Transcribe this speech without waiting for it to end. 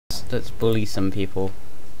let's bully some people.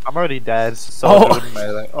 I'm already dead, so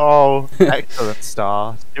melee. Oh, excellent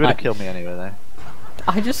start. You would have killed me anyway, though.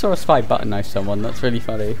 I just saw a spy button knife someone. That's really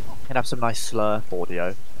funny. You can have some nice slurp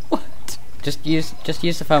audio. What? Just use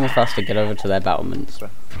the thermal thrust to get over to their battlements.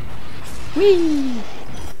 Whee!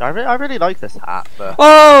 I really like this hat, but...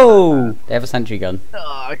 Oh! They have a sentry gun.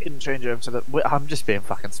 Oh, I can change over to the... I'm just being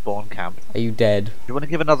fucking spawn camped. Are you dead? Do you want to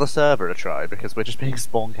give another server a try? Because we're just being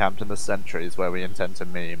spawn camped in the sentries where we intend to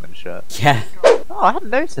meme and shit. Yeah. Oh, I hadn't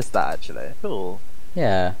noticed that, actually. Cool.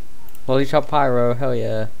 Yeah. Lollichop pyro, hell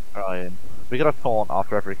yeah. Ryan. We got a taunt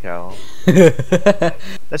after every kill.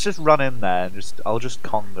 Let's just run in there and I'll just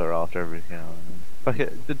conga after every kill. Fuck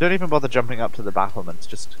it, don't even bother jumping up to the battlements,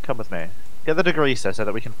 just come with me. Get the degreaser so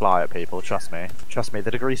that we can fly at people, trust me. Trust me,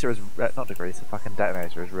 the degreaser is... not degreaser, fucking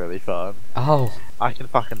detonator is really fun. Oh. I can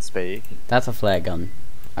fucking speak. That's a flare gun.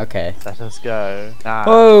 Okay. Let us go. Nah,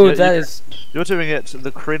 oh, you're doing it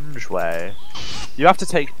the cringe way. You have to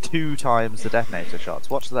take 2 times the detonator shots.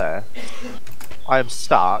 Watch there. I am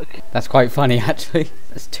stuck. That's quite funny, actually.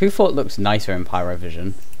 This 2-foot looks nicer in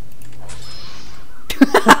Pyrovision.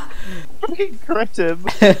 Fucking crit him.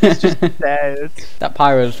 He's just dead. That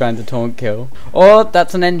pyro's trying to taunt kill. Oh,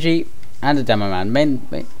 that's an NG and a demo man.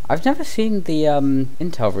 I've never seen the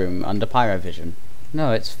intel room under Pyrovision.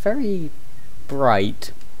 No, it's very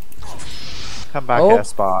bright. Come back here,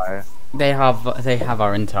 spy. They have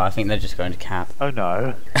our intel. I think they're just going to cap. Oh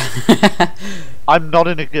no. I'm not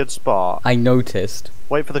in a good spot. I noticed.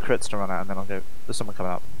 Wait for the crits to run out and then I'll go. There's someone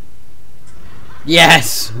coming up.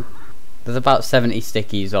 Yes! There's about 70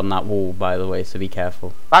 stickies on that wall, by the way, so be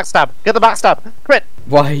careful. Backstab! Get the backstab! Crit!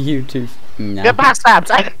 Why are you two... No. Get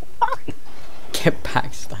backstabbed! Get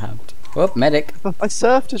backstabbed. Oh, medic. I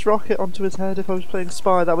surfed his rocket onto his head. If I was playing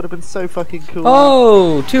spy, that would have been so fucking cool.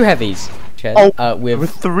 Oh, 2 heavies. Oh,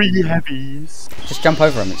 with 3 heavies. Just jump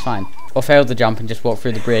over them, it's fine. Or fail the jump and just walk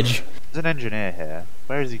through the bridge. There's an engineer here.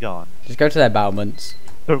 Where is he gone? Just go to their battlements.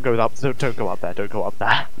 Don't go up. Don't go up there. Don't go up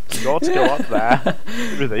there. Do not go up there.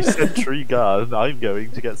 With a sentry gun, I'm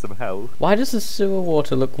going to get some help. Why does the sewer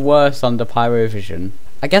water look worse under Pyrovision?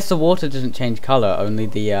 I guess the water doesn't change colour. Only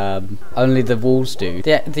the walls do.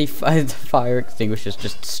 The fire extinguisher's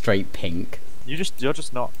just straight pink. You're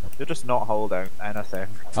just not holding anything.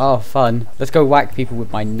 Oh, fun. Let's go whack people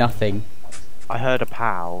with my nothing. I heard a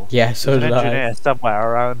pow. Yeah, so did I. There's an engineer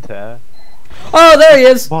somewhere around here. Oh, there he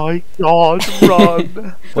is! My God,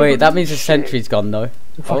 run! Wait, that means the sentry's gone though.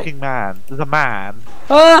 The fucking man. There's a man.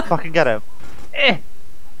 Ah! Fucking get him.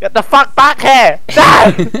 Get the fuck back here!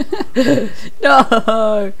 No!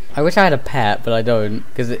 No! I wish I had a pet, but I don't.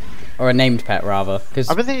 Or a named pet, rather.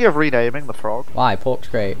 I've been thinking of renaming the frog. Why? Pork's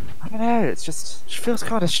great. I don't know, it feels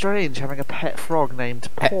kind of strange having a pet frog named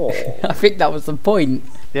Pork. I think that was the point.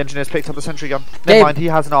 The engineer's picked up the sentry gun. Never mind, he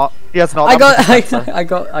has not. He has not. I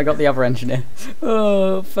got the other engineer.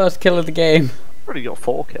 Oh, first kill of the game. Already got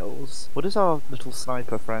 4 kills. What is our little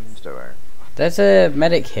sniper friend doing? There's a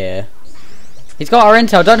medic here. He's got our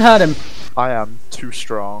intel, don't hurt him! I am too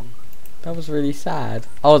strong. That was really sad.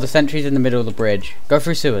 Oh, the sentry's in the middle of the bridge. Go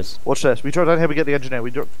through sewers. Watch this. We drop down here, we get the engineer.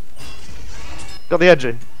 Got the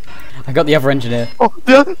engine. I got the other engineer. Oh,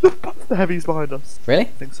 the heavy's behind us. Really? I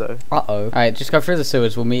think so. Uh-oh. Alright, just go through the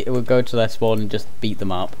sewers. We'll go to their spawn and just beat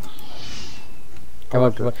them up. Come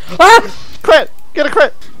on, come on. Ah! Crit! Get a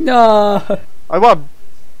crit! No! I won!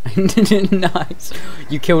 Nice.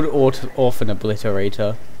 You killed Orphan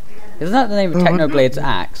Obliterator. Isn't that the name of Technoblade's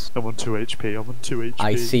axe? I'm on 2 HP, I'm on 2 HP.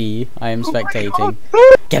 I see. I am spectating.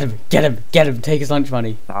 Get him! Get him! Get him! Take his lunch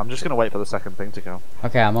money. Nah, I'm just gonna wait for the second thing to go.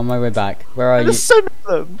 Okay, I'm on my way back. Where are you? There's so many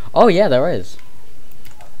of them! Oh yeah, there is.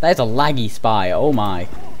 There's a laggy spy. Oh my.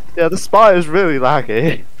 Yeah, the spy is really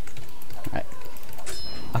laggy. Right.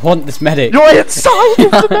 I want this medic. You're inside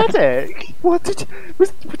of the medic! What did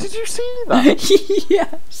you see that?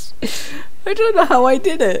 Yes. I don't know how I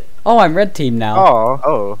did it. Oh, I'm red team now.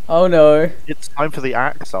 Oh. Oh no. It's time for the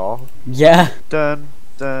axe off. Yeah. Dun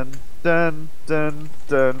dun dun dun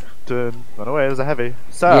dun dun. Run away, there's a heavy.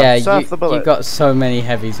 Surf the bullet. You've got so many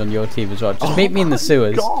heavies on your team as well. Just meet me in the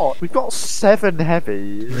sewers. God, we've got 7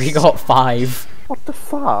 heavies. We got 5. What the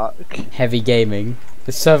fuck? Heavy gaming.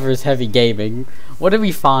 The server is heavy gaming. What did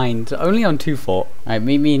we find? Only on 2 fort. Alright,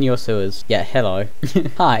 meet me in your sewers. Yeah, hello.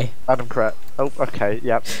 Hi. Random crit. Oh, okay,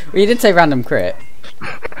 yep. Well, you did say random crit.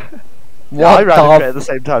 Yeah, I random crit at the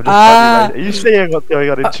same time. Are you seeing what's going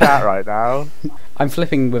on in chat right now? I'm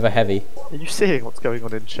flipping with a heavy. Are you seeing what's going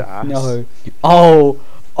on in chat? No. Oh!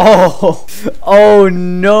 Oh, oh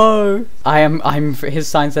no! His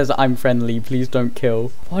sign says I'm friendly, please don't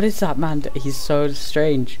kill. What is that man? He's so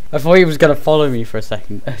strange. I thought he was gonna follow me for a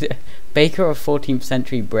second. Baker of 14th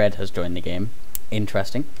century bread has joined the game.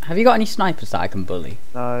 Interesting. Have you got any snipers that I can bully?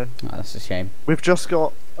 No. Oh, that's a shame. We've just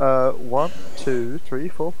got 1, 2, 3,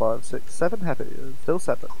 4, 5, 6, 7 heavy. Still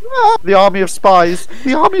 7. Ah, the army of spies!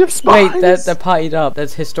 The army of spies! Wait, they're partied up.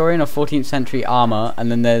 There's historian of 14th century armor,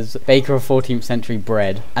 and then there's baker of 14th century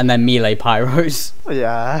bread, and then melee pyros. Oh,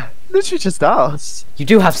 yeah. Literally just us. You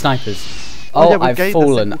do have snipers. Oh, Oh, yeah, I've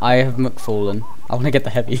fallen. I have McFallen. I want to get the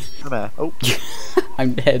heavy. Come here. Oh.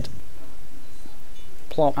 I'm dead.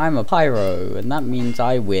 Plop. I'm a pyro, and that means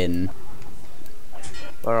I win.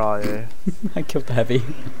 Where are you? I killed the heavy.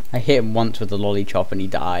 I hit him once with the lollichop and he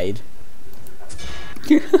died.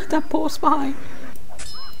 That poor spy.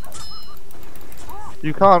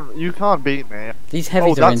 You can't beat me. These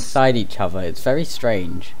heavies are inside each other. It's very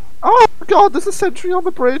strange. Oh god, there's a sentry on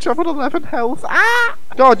the bridge. I'm on 11 health. Ah!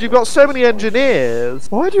 God, you've got so many engineers.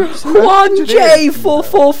 Why do you have so many engineers?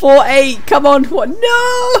 1J4448. Come on, what?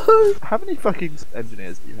 No! How many fucking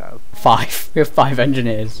engineers do you have? 5. We have 5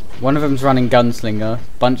 engineers. One of them's running gunslinger. A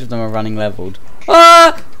bunch of them are running leveled.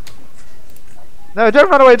 Ah! No, don't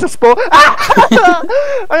run away to spawn. Ah!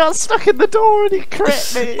 I got stuck in the door and he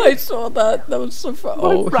crit me. I saw that. That was so fun.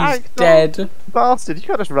 Oh, he's ranked dead. Bastard, you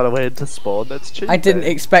can't just run away into spawn. That's cheating. I didn't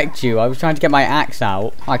expect you. I was trying to get my axe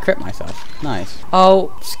out. Oh, I crit myself. Nice.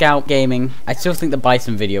 Oh, Scout Gaming. I still think the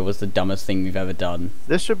bison video was the dumbest thing we've ever done.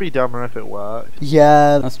 This should be dumber if it worked.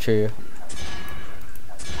 Yeah, that's true.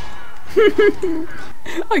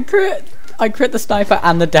 I crit the sniper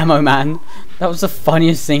and the demo man. That was the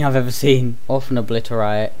funniest thing I've ever seen. Orphan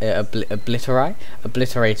Obliterator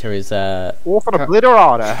is Orphan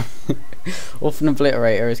Obliterator. Orphan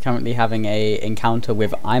Obliterator is currently having a encounter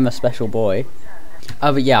with I'm a Special Boy.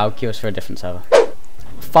 Oh, but yeah, I'll queue us for a different server.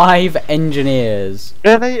 5 engineers.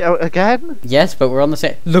 Really? Again? Yes, but we're on the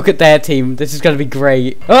same. Look at their team. This is gonna be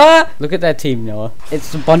great. Ah! Look at their team, Noah.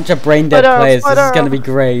 It's a bunch of brain dead players. This is gonna be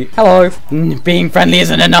great. Hello. Being friendly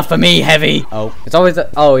isn't enough for me, heavy. Oh, it's always.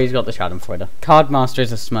 Oh, he's got the Schadenfreude. Cardmaster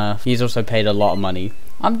is a Smurf. He's also paid a lot of money.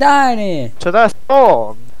 I'm dying here. To their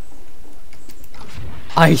spawn.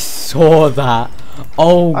 I saw that.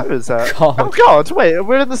 Oh, God. Oh god, wait,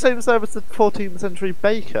 we're in the same server as the 14th century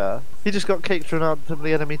Baker. He just got kicked from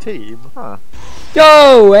the enemy team. Huh.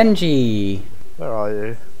 Yo, NG. Where are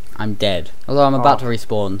you? I'm dead. Although I'm about to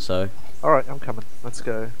respawn, so. Alright, I'm coming. Let's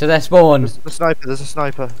go. To their spawn. There's a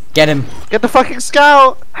sniper. Get him. Get the fucking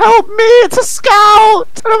scout! Help me! It's a scout!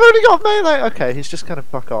 And I've only got melee! Okay, he's just gonna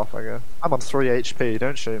fuck off, I guess. I'm on 3 HP,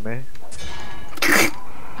 don't shoot me.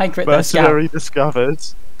 I crit their scout. Mercenary discovered.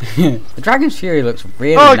 The Dragon's Fury looks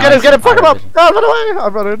really nice. nice. Get him, fuck him up! No, run away!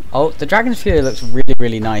 I'm running. Oh, the Dragon's Fury looks really,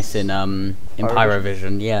 really nice in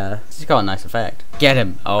Pyrovision. Yeah, it's got a nice effect. Get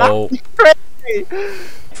him! Oh,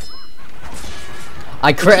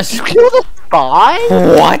 I crit. You killed a spy?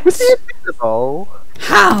 What? Was he invisible?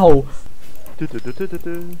 How?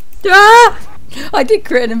 Ah! I did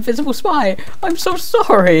crit an invisible spy. I'm so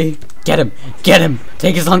sorry. Get him! Get him!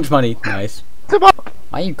 Take his lunch money. Nice. Come on!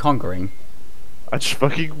 Why are you conquering? I just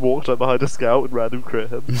fucking walked up behind a scout and random crit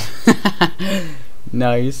him.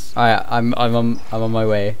 Nice. Alright, I'm on my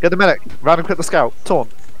way. Get the medic. Random crit the scout.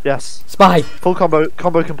 Taunt. Yes. Spy. Full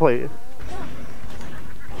combo complete.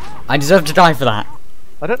 I deserve to die for that.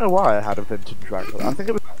 I don't know why I had a vintage Dracula. I think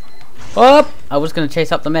it was Oh! I was gonna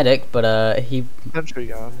chase up the medic, but he. century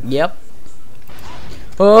gun. Yep.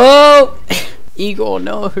 Oh! Igor,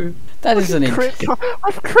 no. That isn't it.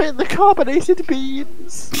 I've crit the carbonated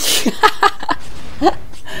beans.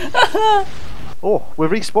 Oh, we're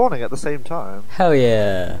respawning at the same time. Hell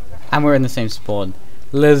yeah. And we're in the same spawn.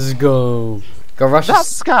 Let's go. Go rush that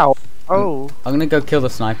scout. Oh. I'm gonna go kill the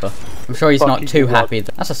sniper. I'm sure he's not too happy.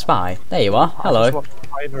 That's a spy. There you are. Hello. I just want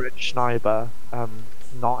Heinrich Schneiber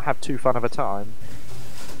not have too fun of a time.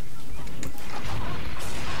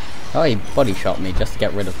 Oh, he body shot me just to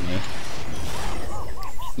get rid of me.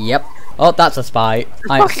 Yep. Oh, that's a spy.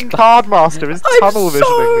 Fucking Cardmaster is tunnel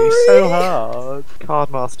visioning me so hard.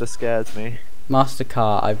 Cardmaster scares me. Master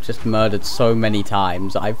Car, I've just murdered so many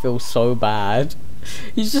times. I feel so bad.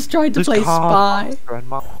 He's just trying to play spy.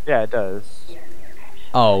 Yeah, it does.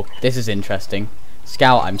 Oh, this is interesting.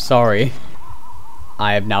 Scout, I'm sorry.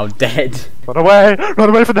 I am now dead. Run away! Run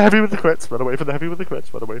away from the heavy with the crits! Run away from the heavy with the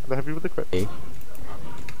crits! Run away from the heavy with the crits!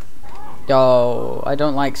 Oh, I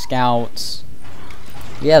don't like scouts.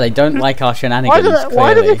 Yeah, they don't like our shenanigans,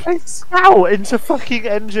 why do they play scout into fucking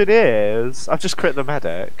engineers? I've just crit the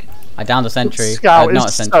medic. I downed a sentry. Scout not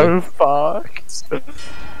is a sentry. so fucked.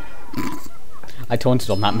 I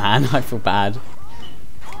taunted on that man. I feel bad.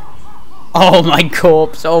 Oh my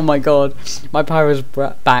corpse! Oh my god! My Pyro's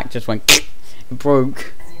back just went it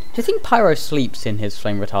broke. Do you think Pyro sleeps in his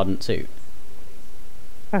flame retardant suit?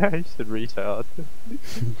 You said retard.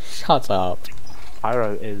 Shut up.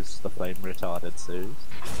 Pyro is the flame retarded suit.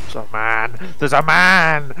 There's a man! There's a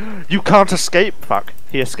man! You can't escape! Fuck.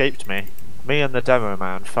 He escaped me. Me and the demo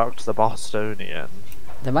man fucked the Bostonian.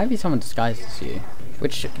 There might be someone disguised as you.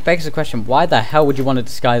 Which begs the question, why the hell would you want to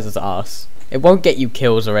disguise as us? It won't get you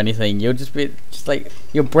kills or anything, you'll just be,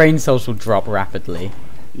 your brain cells will drop rapidly.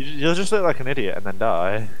 You'll just look like an idiot and then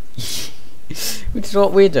die. Which is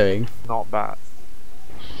what we're doing. Not bad.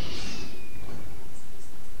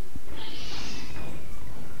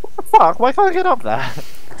 What the fuck? Why can't I get up there?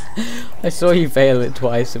 I saw you fail it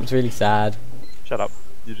twice, it was really sad. Shut up.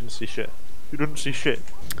 You didn't see shit. You didn't see shit.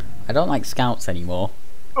 I don't like scouts anymore.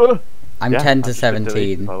 I'm 10 to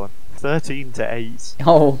 17. 13 to 8.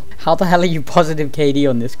 Oh, how the hell are you positive KD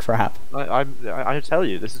on this crap? I tell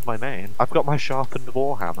you, this is my main. I've got my sharpened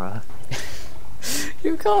warhammer.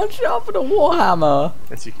 You can't sharpen a warhammer.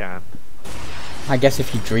 Yes, you can. I guess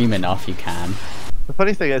if you dream enough, you can. The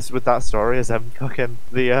funny thing is with that story is fucking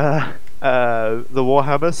the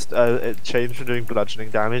warhammer it changed from doing bludgeoning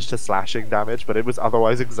damage to slashing damage, but it was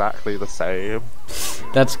otherwise exactly the same.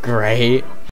 That's great.